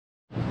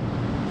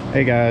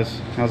Hey guys,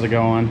 how's it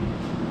going?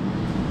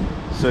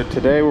 So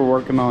today we're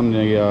working on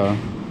the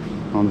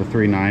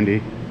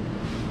 390,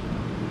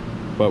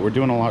 but we're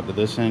doing a lot to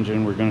this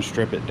engine. We're going to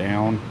strip it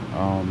down,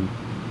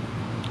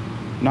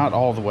 not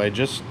all the way,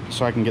 just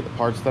so I can get the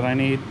parts that I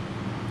need.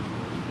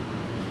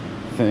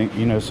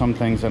 Some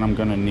things that I'm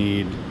going to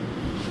need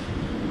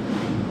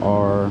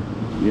are,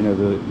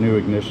 the new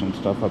ignition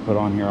stuff I put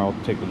on here. I'll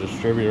take the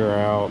distributor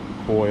out,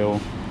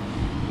 coil,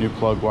 new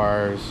plug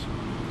wires.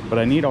 But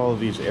I need all of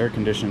these air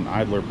conditioned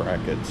idler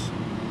brackets,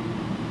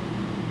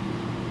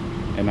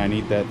 and I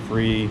need that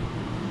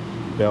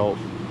 3-belt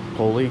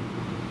pulley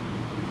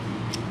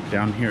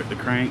down here at the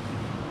crank.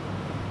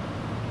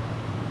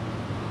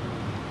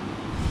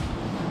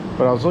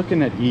 But I was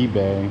looking at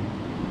eBay,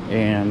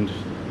 and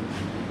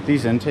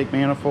these intake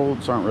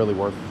manifolds aren't really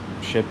worth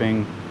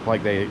shipping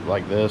like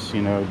this,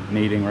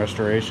 needing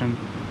restoration.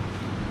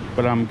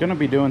 But I'm gonna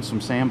be doing some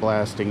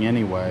sandblasting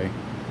anyway,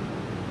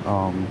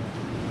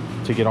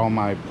 to get all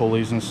my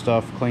pulleys and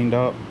stuff cleaned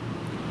up.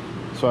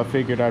 So I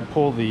figured I'd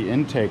pull the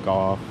intake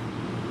off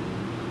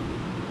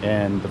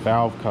and the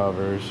valve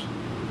covers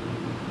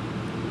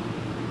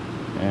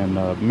and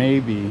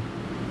maybe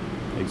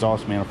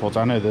exhaust manifolds.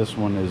 I know this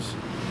one is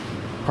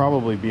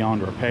probably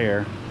beyond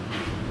repair.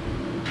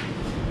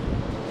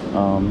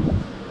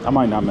 I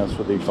might not mess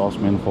with the exhaust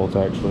manifolds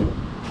actually.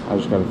 I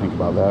just got to think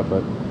about that,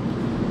 but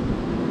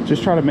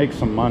just try to make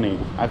some money.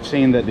 I've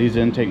seen that these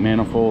intake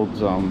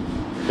manifolds,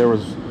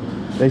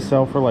 they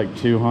sell for like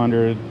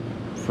 $200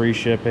 free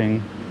shipping,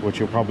 which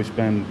you'll probably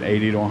spend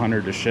 $80 to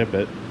 $100 to ship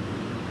it,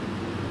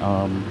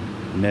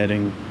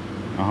 netting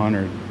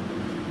 $100.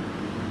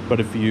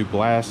 But if you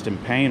blast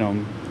and paint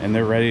them and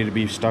they're ready to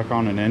be stuck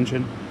on an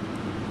engine,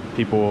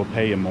 people will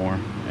pay you more.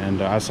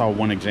 And I saw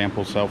one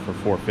example sell for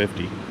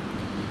 $450,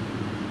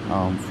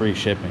 free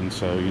shipping,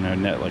 so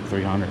net like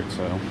 $300.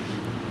 So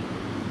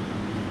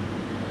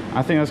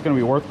I think that's going to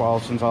be worthwhile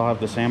since I'll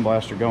have the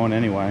sandblaster going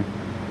anyway.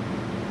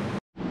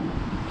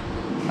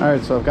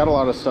 Alright, so I've got a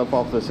lot of stuff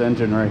off this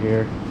engine right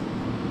here.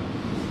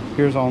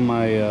 Here's all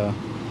my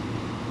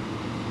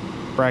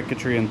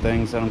bracketry and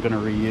things that I'm going to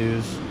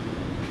reuse.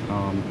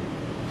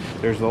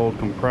 There's the old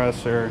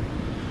compressor.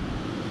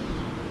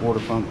 Water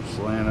pump's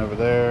laying over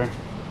there.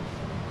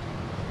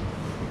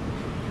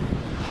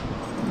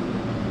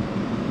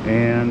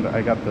 And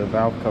I got the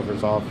valve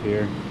covers off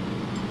here.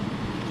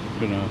 I'm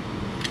going to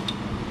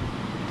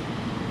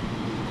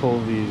pull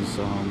these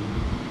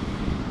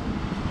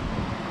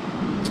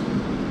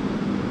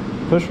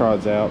push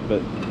rods out,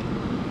 but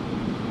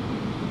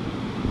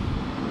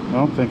I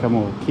don't think I'm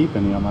going to keep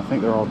any of them. I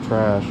think they're all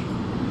trash.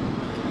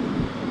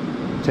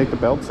 Take the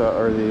belts out,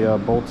 or the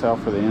bolts out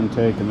for the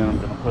intake, and then I'm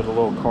going to put a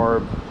little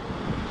carb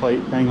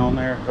plate thing on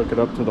there, hook it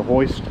up to the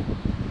hoist,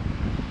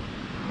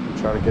 and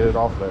try to get it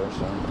off there.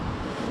 So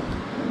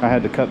I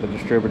had to cut the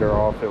distributor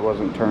off. It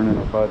wasn't turning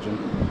or budging.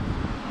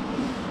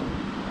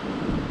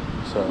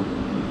 So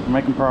we're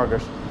making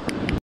progress.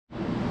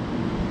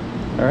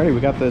 Alrighty,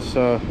 we got this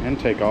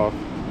intake off.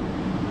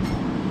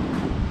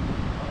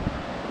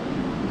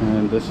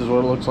 And this is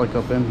what it looks like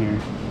up in here.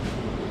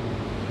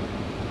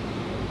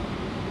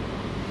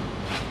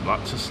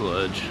 Lots of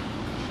sludge.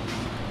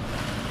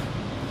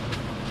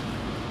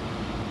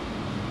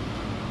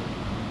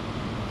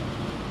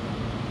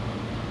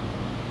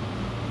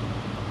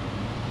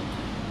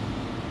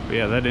 But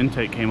yeah, that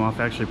intake came off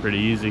actually pretty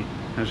easy.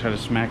 I just had to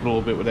smack it a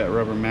little bit with that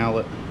rubber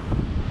mallet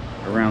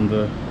around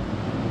the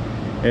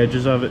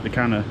edges of it to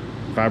kind of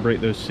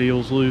vibrate those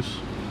seals loose.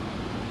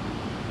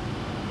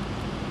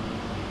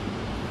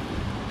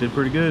 Did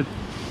pretty good.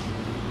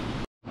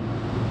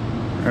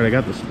 Alright, I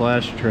got the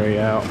splash tray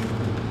out.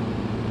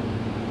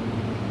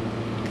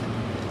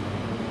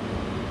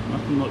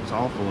 Nothing looks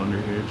awful under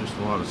here, just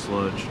a lot of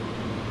sludge.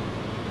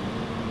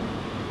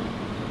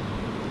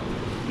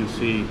 You can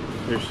see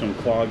there's some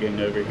clogging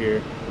over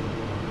here.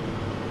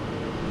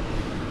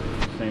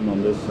 Same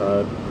on this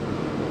side.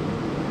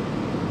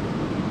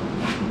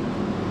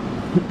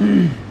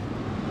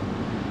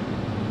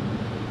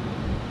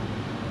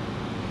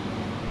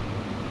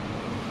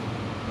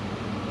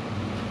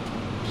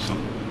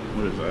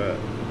 What is that?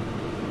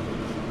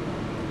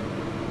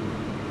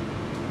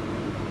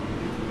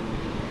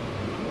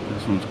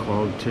 This one's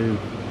clogged too.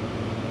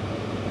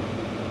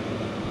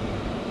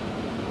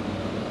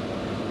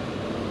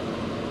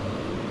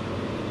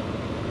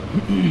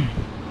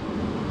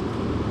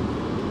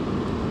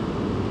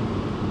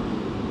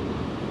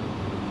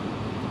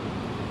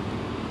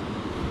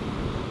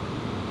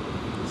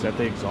 Is that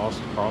the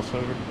exhaust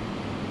crossover?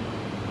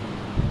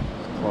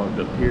 It's clogged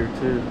up here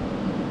too.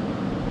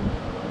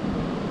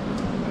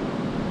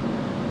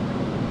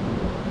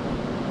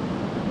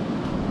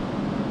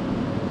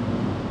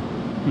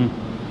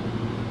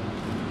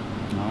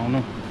 I don't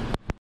know.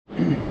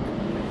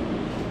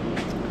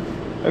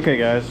 Okay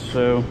guys,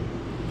 so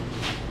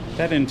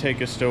that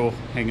intake is still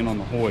hanging on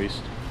the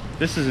hoist.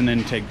 This is an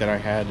intake that I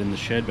had in the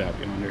shed back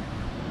yonder.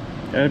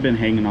 That had been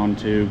hanging on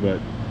too,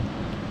 but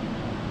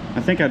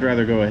I think I'd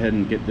rather go ahead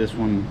and get this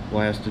one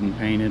blasted and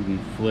painted and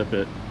flip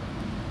it.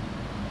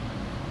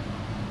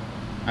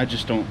 I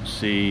just don't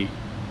see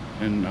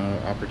an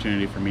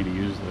opportunity for me to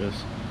use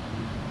this.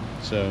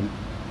 So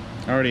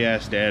I already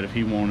asked Dad if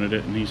he wanted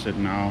it, and he said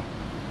no.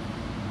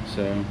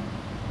 So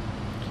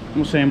I'm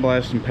gonna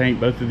sandblast and paint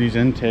both of these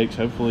intakes,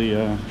 hopefully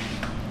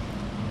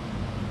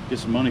get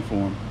some money for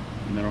them,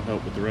 and that'll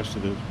help with the rest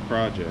of the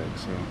project.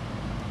 So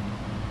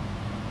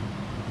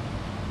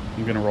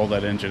I'm gonna roll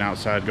that engine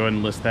outside, go ahead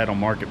and list that on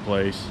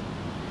Marketplace.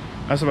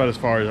 That's about as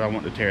far as I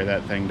want to tear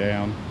that thing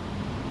down.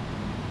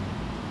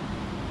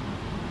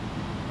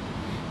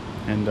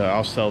 And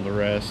I'll sell the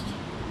rest.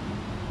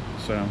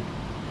 So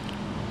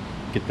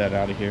get that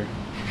out of here.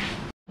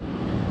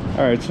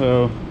 Alright,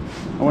 so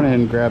I went ahead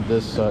and grabbed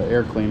this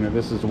air cleaner.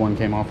 This is the one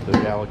came off the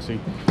Galaxy.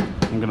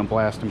 I'm gonna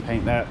blast and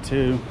paint that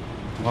too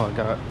while I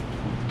got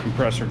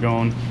compressor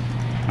going.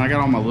 And I got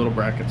all my little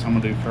brackets I'm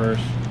gonna do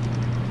first.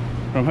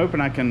 But I'm hoping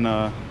I can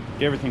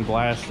get everything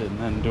blasted and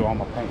then do all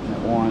my painting at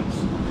once.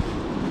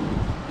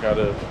 Got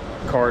a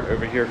cart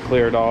over here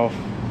cleared off.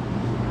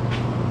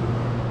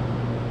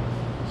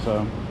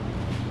 So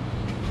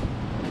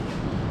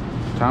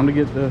time to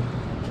get the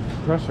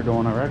compressor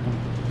going, I reckon.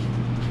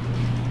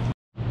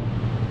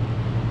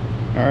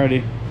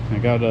 Alrighty, I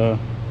got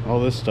all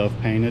this stuff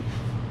painted,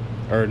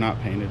 or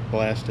not painted,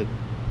 blasted.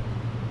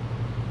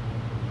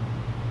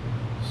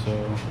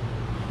 So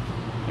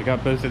I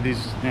got both of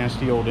these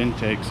nasty old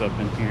intakes up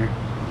in here.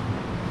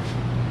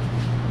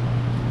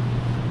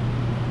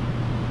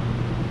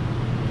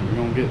 We're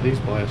gonna get these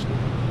blasted.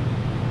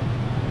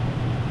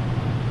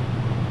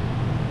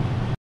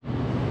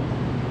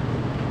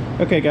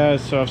 Okay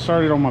guys, so I've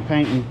started on my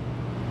painting.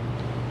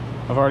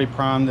 I've already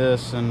primed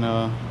this, and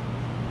now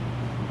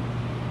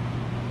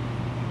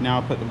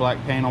I put the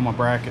black paint on my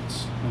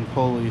brackets and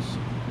pulleys.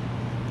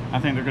 I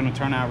think they're going to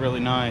turn out really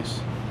nice.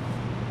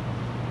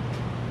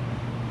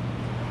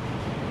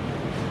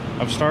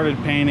 I've started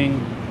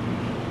painting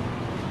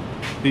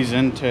these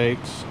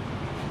intakes.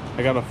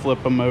 I got to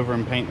flip them over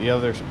and paint the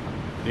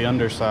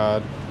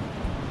underside.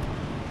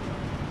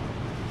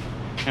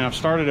 And I've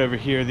started over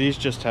here. These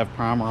just have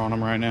primer on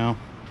them right now.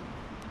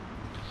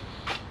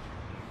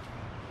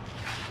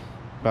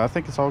 But I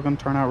think it's all going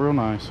to turn out real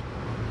nice.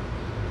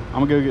 I'm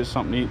going to go get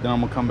something to eat, then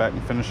I'm going to come back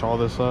and finish all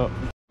this up.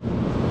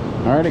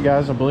 Alrighty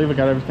guys, I believe I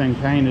got everything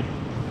painted.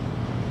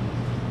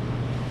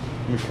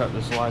 Let me cut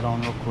this light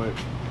on real quick.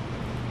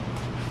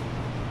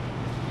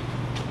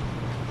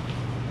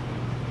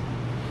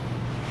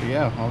 But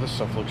yeah, all this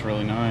stuff looks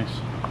really nice.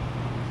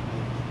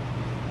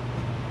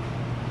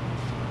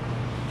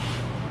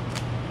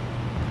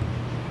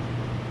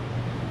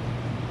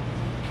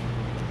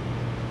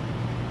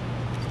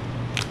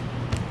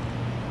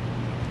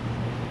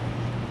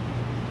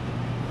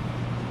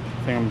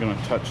 I think I'm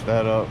gonna touch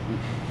that up.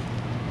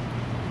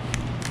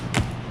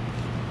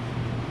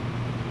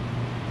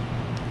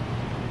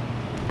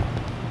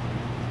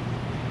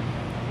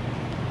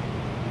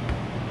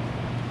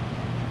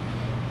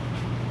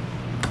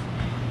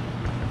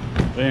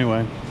 But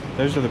anyway,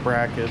 those are the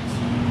brackets.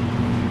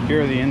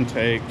 Here are the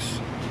intakes.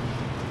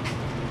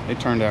 They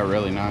turned out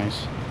really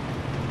nice.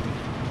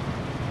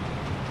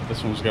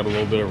 This one's got a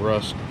little bit of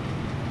rust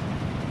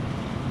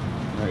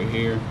right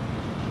here,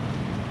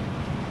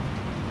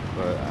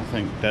 but I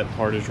think that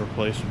part is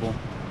replaceable.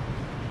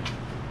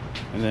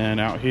 And then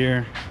out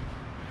here,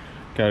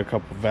 got a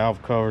couple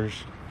valve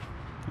covers,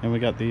 and we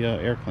got the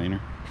air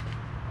cleaner.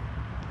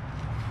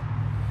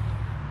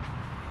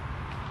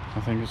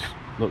 I think this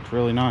looks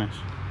really nice.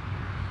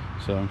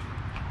 So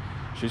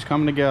she's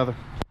coming together.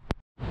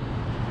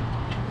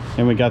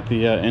 And we got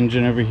the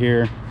engine over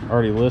here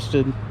already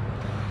listed.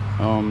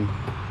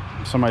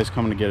 Somebody's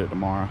coming to get it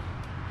tomorrow,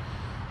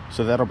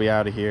 so that'll be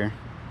out of here.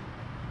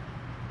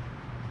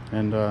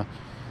 And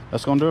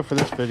that's gonna do it for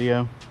this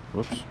video.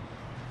 Whoops,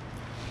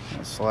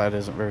 that slide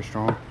isn't very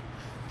strong.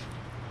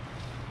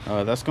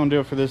 That's gonna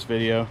do it for this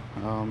video.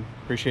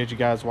 Appreciate you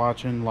guys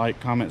watching. Like,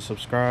 comment,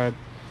 subscribe,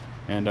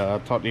 and I'll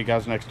talk to you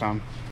guys next time.